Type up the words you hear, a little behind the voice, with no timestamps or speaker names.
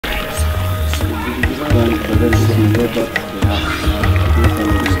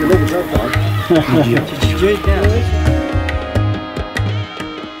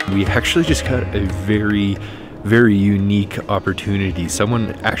We actually just got a very unique opportunity.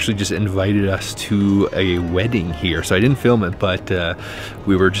 Someone actually just invited us to a wedding here. So I didn't film it, but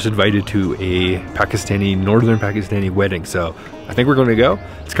we were just invited to a northern Pakistani wedding. So I think we're going to go.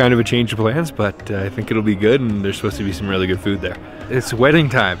 It's kind of a change of plans, but I think it'll be good, and there's supposed to be some really good food there. It's wedding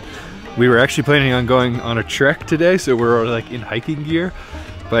time. We were actually planning on going on a trek today, so we're like in hiking gear,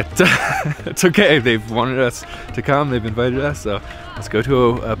 but it's okay. They've wanted us to come, they've invited us, so let's go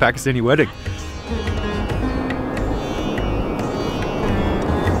to a Pakistani wedding.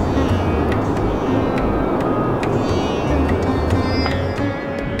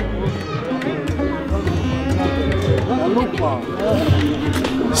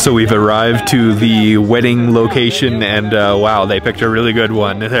 So we've arrived to the wedding location, and wow, they picked a really good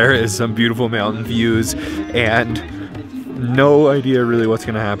one. There is some beautiful mountain views, and no idea really what's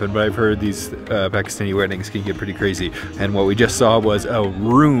gonna happen, but I've heard these Pakistani weddings can get pretty crazy. And what we just saw was a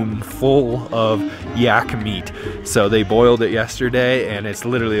room full of yak meat. So they boiled it yesterday, and it's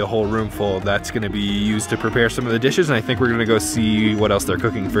literally a whole room full. That's gonna be used to prepare some of the dishes, and I think we're gonna go see what else they're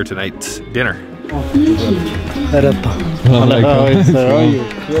cooking for tonight's dinner. Now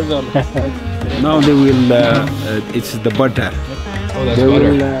they will, it's the butter. Oh, that's they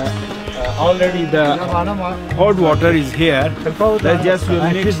butter. Will, already the hot water is here. They just will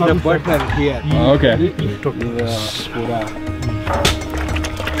mix the butter here. Oh, okay.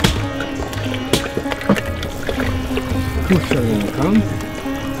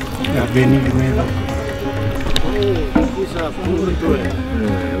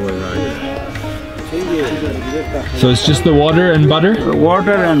 So it's just the water and butter?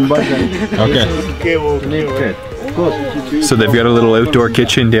 Water and butter. Okay. So they've got a little outdoor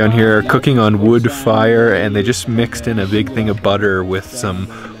kitchen down here, cooking on wood fire, and they just mixed in a big thing of butter with some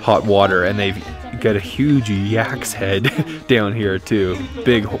hot water, and they've got a huge yak's head down here too.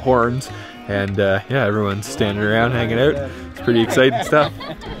 Big horns, and yeah, everyone's standing around hanging out. It's pretty exciting stuff.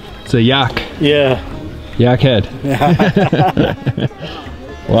 It's a yak. Yeah. Yak head.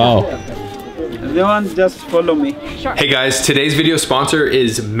 Wow. Everyone just follow me. Sure. Hey guys, today's video sponsor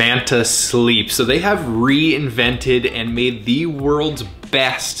is Manta Sleep. So they have reinvented and made the world's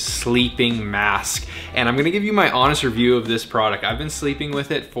best sleeping mask. And I'm gonna give you my honest review of this product. I've been sleeping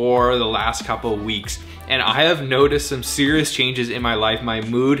with it for the last couple of weeks, and I have noticed some serious changes in my life. My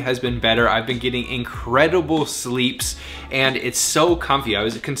mood has been better. I've been getting incredible sleeps, and it's so comfy. I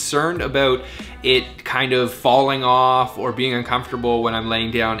was concerned about it kind of falling off or being uncomfortable when I'm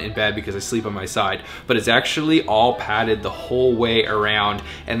laying down in bed because I sleep on my side, but it's actually all padded the whole way around.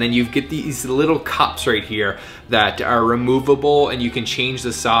 And then you get these little cups right here that are removable, and you can change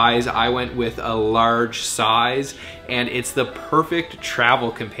the size. I went with a large size, and it's the perfect travel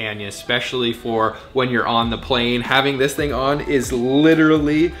companion, especially for when you're on the plane. Having this thing on is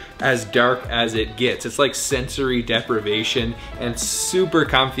literally as dark as it gets. It's like sensory deprivation, and super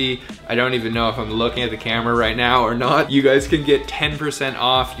comfy. I don't even know if I'm looking at the camera right now or not. You guys can get 10%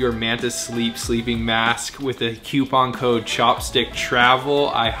 off your Manta Sleep sleeping mask with the coupon code Chopstick Travel.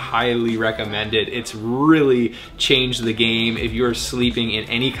 I highly recommend it. It's really changed the game. If you're sleeping in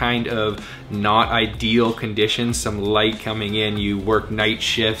any kind of not ideal conditions, some light coming in, you work night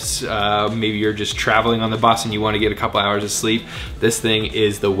shifts, maybe you're just traveling on the bus and you want to get a couple hours of sleep, this thing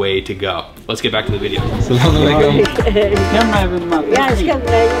is the way to go. Let's get back to the video. Assalamu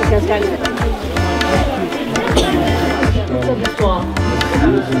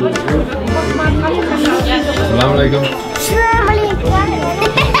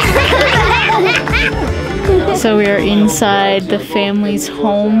So we are inside the family's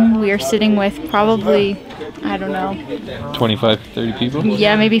home. We are sitting with probably, I don't know, 25, 30 people?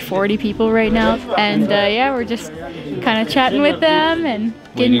 Yeah, maybe 40 people right now. And yeah, we're just kind of chatting with them and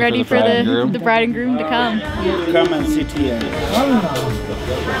getting ready for the bride and groom to come. Come and sit here.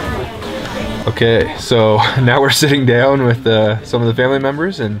 Okay, so now we're sitting down with some of the family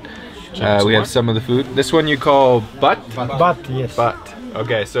members, and we have some of the food. This one you call Bhutt? Bhutt, yes. Bhutt.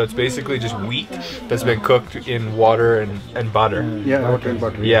 Okay, so it's basically just wheat that's been cooked in water and butter. Yeah, water and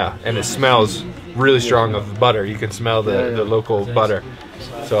butter. Yeah, and it smells really strong of butter. You can smell the local butter.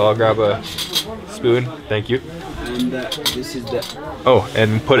 So I'll grab a spoon. Thank you. And this is the... Oh,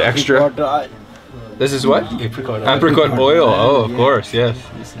 and put extra... This is what? Apricot oil. Oh, of course, yes.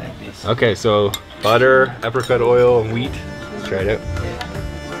 Okay, so butter, apricot oil, and wheat. Let's try it out.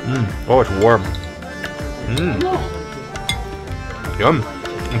 Oh, it's warm. Yum.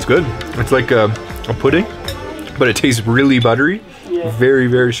 It's good. It's like a pudding, but it tastes really buttery. very,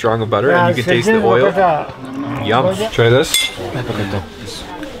 very strong of butter, and you can taste the oil. Yum. Try this.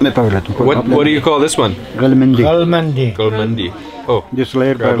 What do you call this one? Gulmit. Gulmit. Oh. Just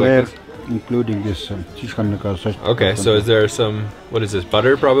layer by layer, including this chicken. Okay, so is there some, what is this,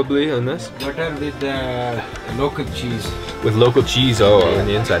 butter probably on this? Butter with local cheese. With local cheese, oh, on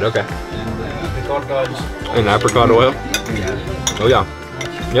the inside, okay. And apricot oil. And apricot oil? Oh yeah.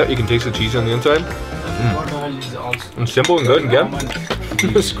 Yeah, you can taste the cheese on the inside. And simple and good again.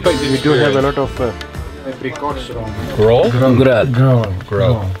 It's quite we do have a lot of apricots around.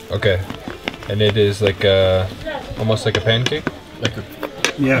 Grill. Okay. And it is like almost like a pancake? Like a,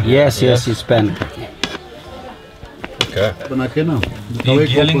 yeah. Yes, it's pancake. Okay.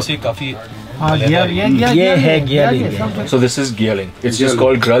 So this is gyaling. It's just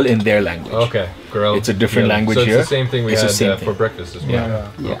called grill in their language. Okay, grill. It's a different language so here. It's the same thing we had for breakfast as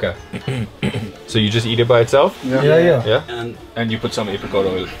well. Yeah. Okay. So you just eat it by itself? Yeah. And you put some apricot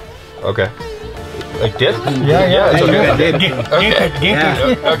oil. Okay. Like dip? Yeah. It's okay. Dip.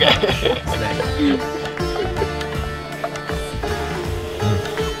 Okay.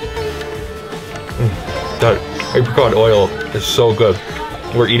 That apricot oil is so good.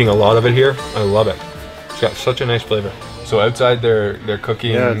 We're eating a lot of it here. I love it. It's got such a nice flavor. So outside they're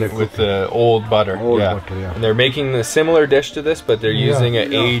cooking with the old butter. Butter, And they're making a similar dish to this, but they're using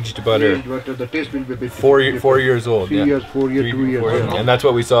an aged butter. Aged butter. The taste will be a bit 4 years old. 3 years, 4 years, 2 years. And that's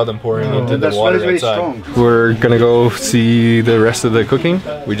what we saw them pouring into the that water smell is very outside. strong. We're gonna go see the rest of the cooking.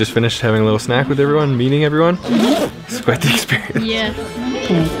 We just finished having a little snack with everyone, meeting everyone. It's quite the experience. Yeah.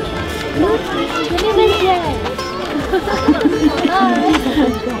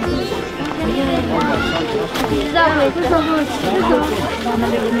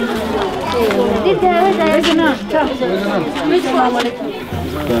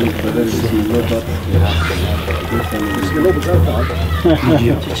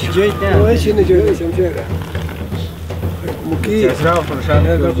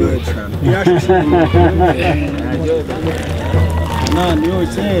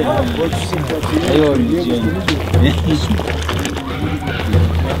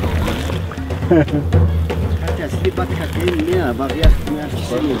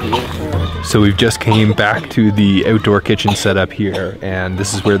 So we've just came back to the outdoor kitchen setup here, and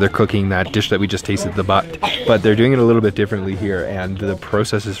this is where they're cooking that dish that we just tasted, the bhutt. But they're doing it a little bit differently here, and the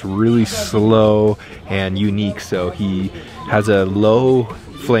process is really slow and unique. So he has a low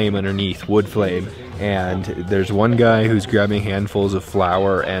flame underneath, wood flame, and there's one guy who's grabbing handfuls of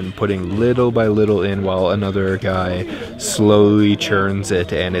flour and putting little by little in, while another guy slowly churns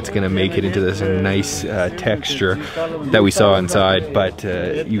it, and it's gonna make it into this nice texture that we saw inside. But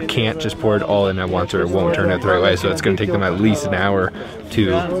you can't just pour it all in at once or it won't turn out the right way, so it's gonna take them at least an hour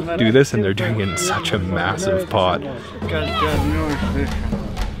to do this, and they're doing it in such a massive pot.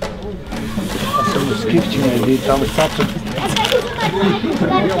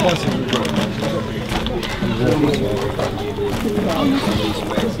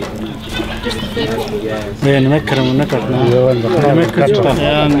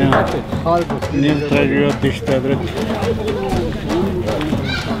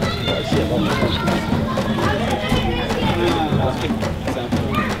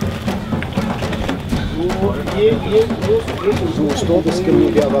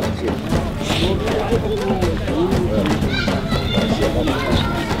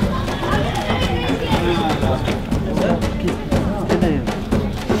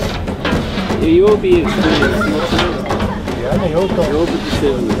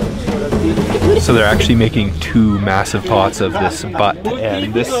 So they're actually making 2 massive pots of this bhutt,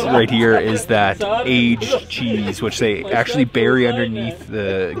 and this right here is that aged cheese, which they actually bury underneath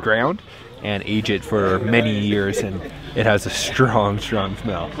the ground and age it for many years, and it has a strong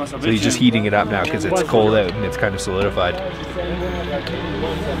smell. So he's just heating it up now because it's cold out and it's kind of solidified.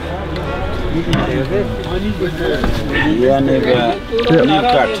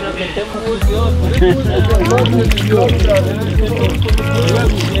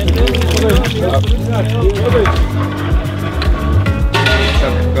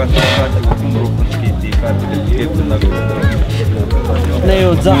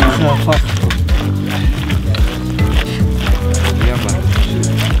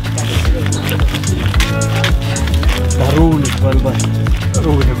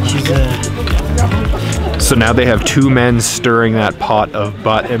 So now they have 2 men stirring that pot of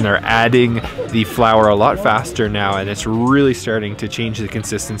bhutt, and they're adding the flour a lot faster now, and it's really starting to change the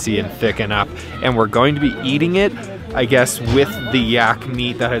consistency and thicken up, and we're going to be eating it I guess, with the yak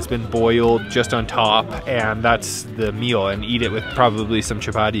meat that has been boiled just on top, and that's the meal, and eat it with probably some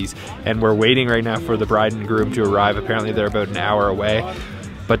chapatis. And we're waiting right now for the bride and groom to arrive. Apparently they're about an hour away.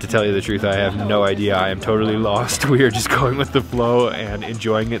 But to tell you the truth, I have no idea. I am totally lost. We are just going with the flow and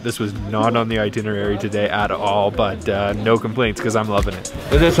enjoying it. This was not on the itinerary today at all, but no complaints because I'm loving it.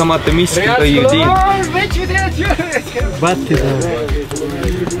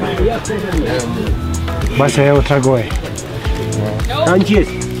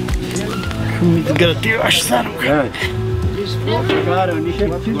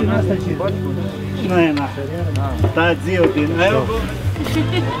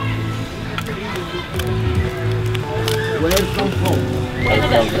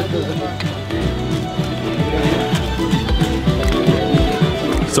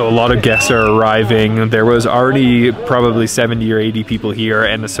 So a lot of guests are arriving. There was already probably 70 or 80 people here,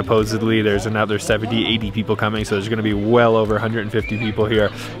 and supposedly there's another 70, 80 people coming, so there's gonna be well over 150 people here.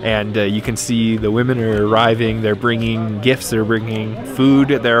 And you can see the women are arriving, they're bringing gifts, they're bringing food,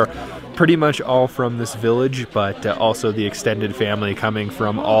 they're pretty much all from this village, but also the extended family coming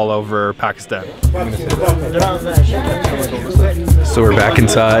from all over Pakistan. So we're back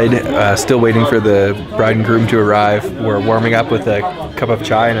inside, still waiting for the bride and groom to arrive. We're warming up with a cup of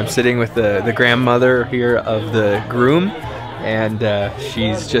chai, and I'm sitting with the grandmother here of the groom, and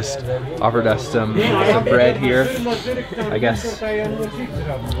she's just offered us some bread here. I guess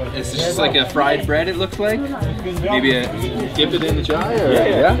it's just like a fried bread, it looks like. Maybe dip it in the chai? Or?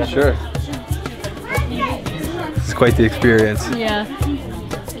 Yeah, sure. It's quite the experience. Yeah.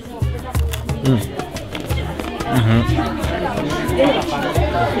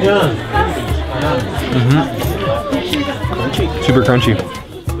 Super crunchy.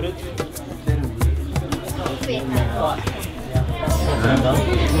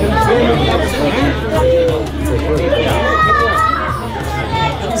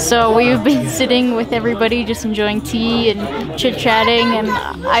 So we've been sitting with everybody just enjoying tea and chit-chatting, and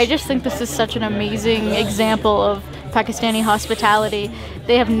I just think this is such an amazing example of Pakistani hospitality.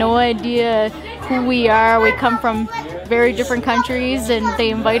 They have no idea who we are. We come from very different countries, and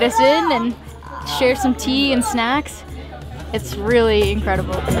they invite us in and share some tea and snacks. It's really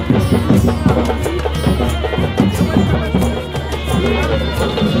incredible.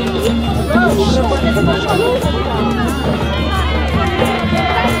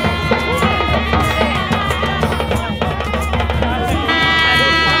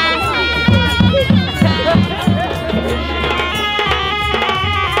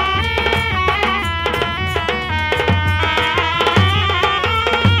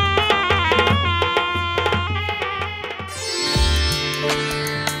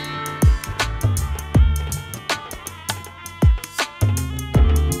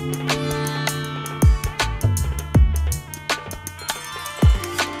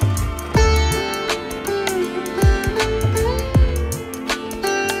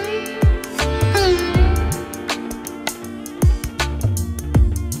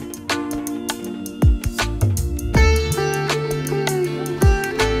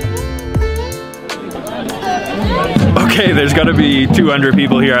 Okay, there's gotta be 200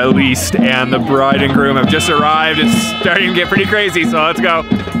 people here at least, and the bride and groom have just arrived. It's starting to get pretty crazy, so let's go.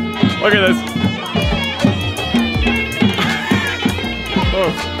 Look at this.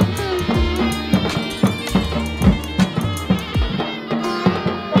 Oh.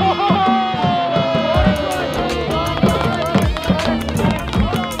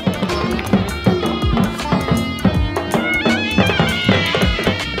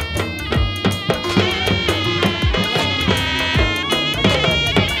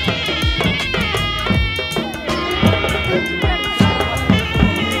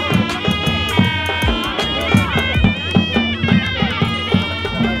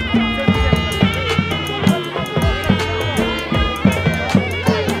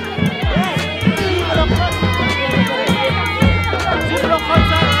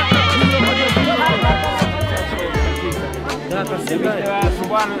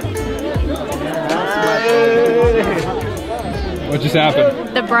 What just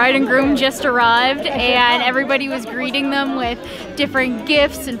happened? The bride and groom just arrived, and everybody was greeting them with different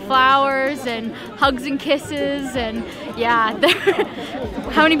gifts and flowers and hugs and kisses, and yeah,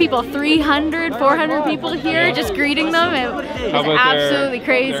 how many people? 300, 400 people here just greeting them. It was absolutely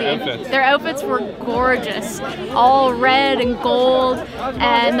crazy. Their outfits were gorgeous, all red and gold,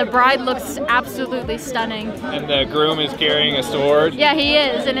 and the bride looks absolutely stunning. And the groom is carrying a sword. Yeah, he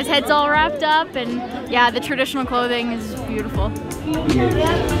is, and his head's all wrapped up, and yeah, the traditional clothing is beautiful.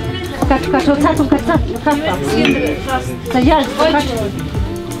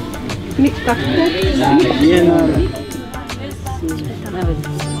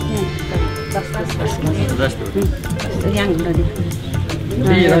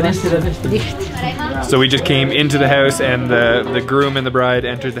 So we just came into the house, and the groom and the bride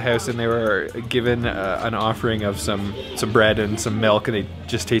entered the house, and they were given an offering of some bread and some milk, and they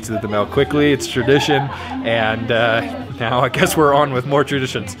just tasted the milk quickly. It's tradition, and now I guess we're on with more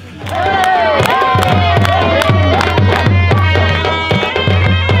traditions.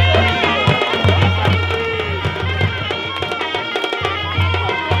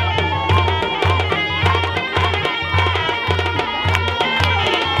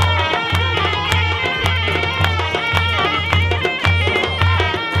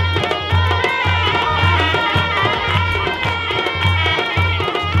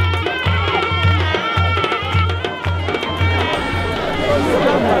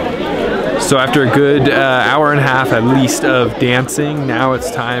 So after a good hour and a half at least of dancing, now it's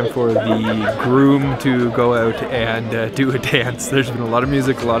time for the groom to go out and do a dance. There's been a lot of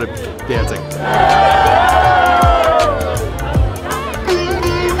music, a lot of dancing.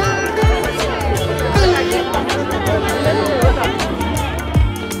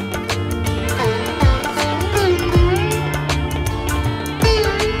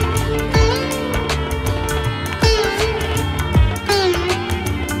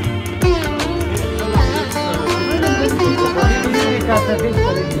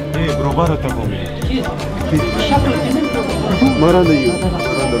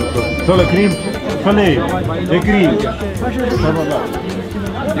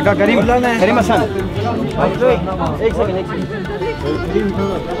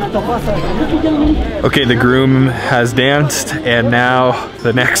 Okay, the groom has danced, and now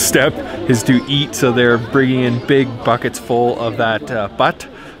the next step is to eat. So they're bringing in big buckets full of that bhutt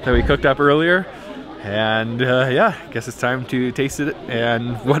that we cooked up earlier. And yeah, I guess it's time to taste it,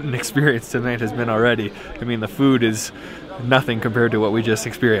 and what an experience tonight has been already. I mean, the food is nothing compared to what we just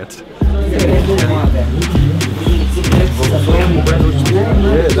experienced.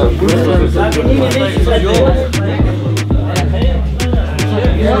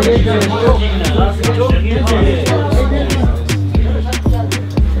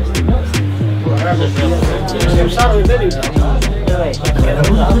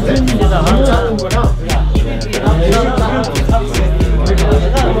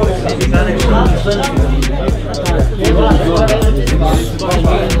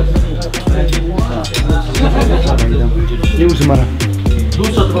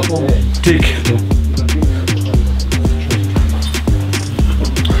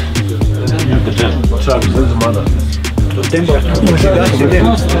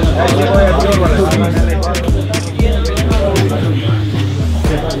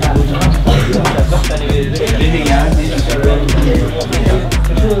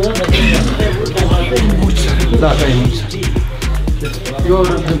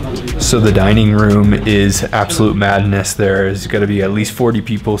 So the dining room is absolute madness. There's got to be at least 40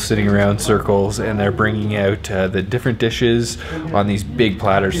 people sitting around circles, and they're bringing out the different dishes on these big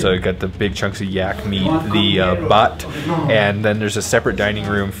platters. So you got the big chunks of yak meat, the bhutt, and then there's a separate dining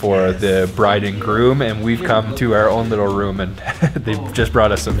room for the bride and groom, and we've come to our own little room, and they've just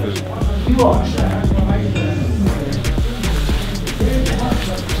brought us some food.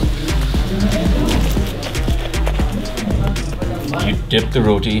 You dip the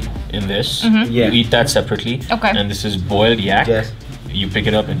roti in this. You eat that separately. Okay. And this is boiled yak. Yes. You pick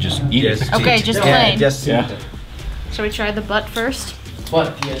it up and just eat it. Okay, just plain. Yeah. Shall we try the bhutt first?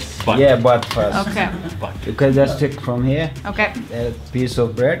 Bhutt, yes. Bhutt. Yeah, but first. Okay. Bhutt. You can just take from here Okay. a piece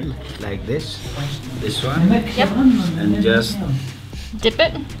of bread like this one, Yep. and just Dip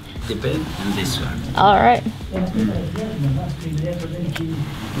it. dip it in this one. All right.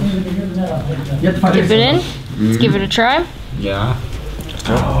 Dip it in. Let's give it a try. Yeah.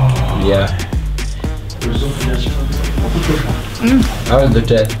 Yeah. How is the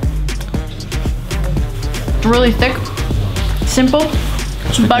taste? Really thick. Simple.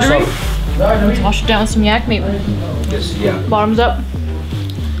 Buttery. Let's wash it down with some yak meat. Yes, yeah. Bottoms up.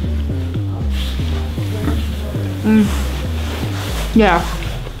 Yeah.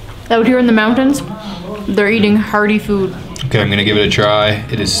 Out here in the mountains, they're eating hearty food. Okay, I'm gonna give it a try.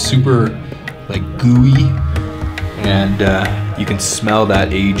 It is super like gooey, and you can smell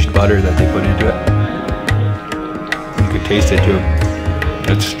that aged butter that they put into it. You could taste it too.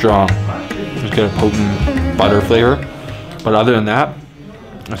 It's strong. It's got a potent butter flavor, but other than that,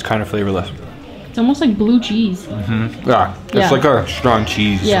 it's kind of flavorless. It's almost like blue cheese. Yeah, it's like a strong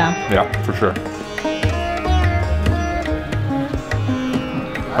cheese. Yeah. Yeah, for sure.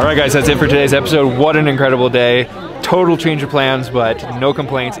 All right, guys, that's it for today's episode. What an incredible day. total change of plans, but no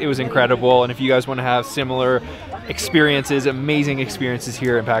complaints. It was incredible. And if you guys want to have similar experiences, amazing experiences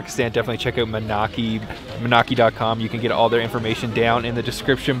here in Pakistan, definitely check out Manaky, Manaky.com. You can get all their information down in the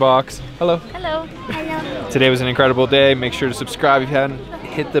description box. Hello. Hello. Hello. Today was an incredible day. Make sure to subscribe if you hadn't.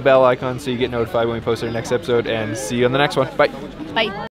 Hit the bell icon so you get notified when we post our next episode, and see you on the next one. Bye. Bye.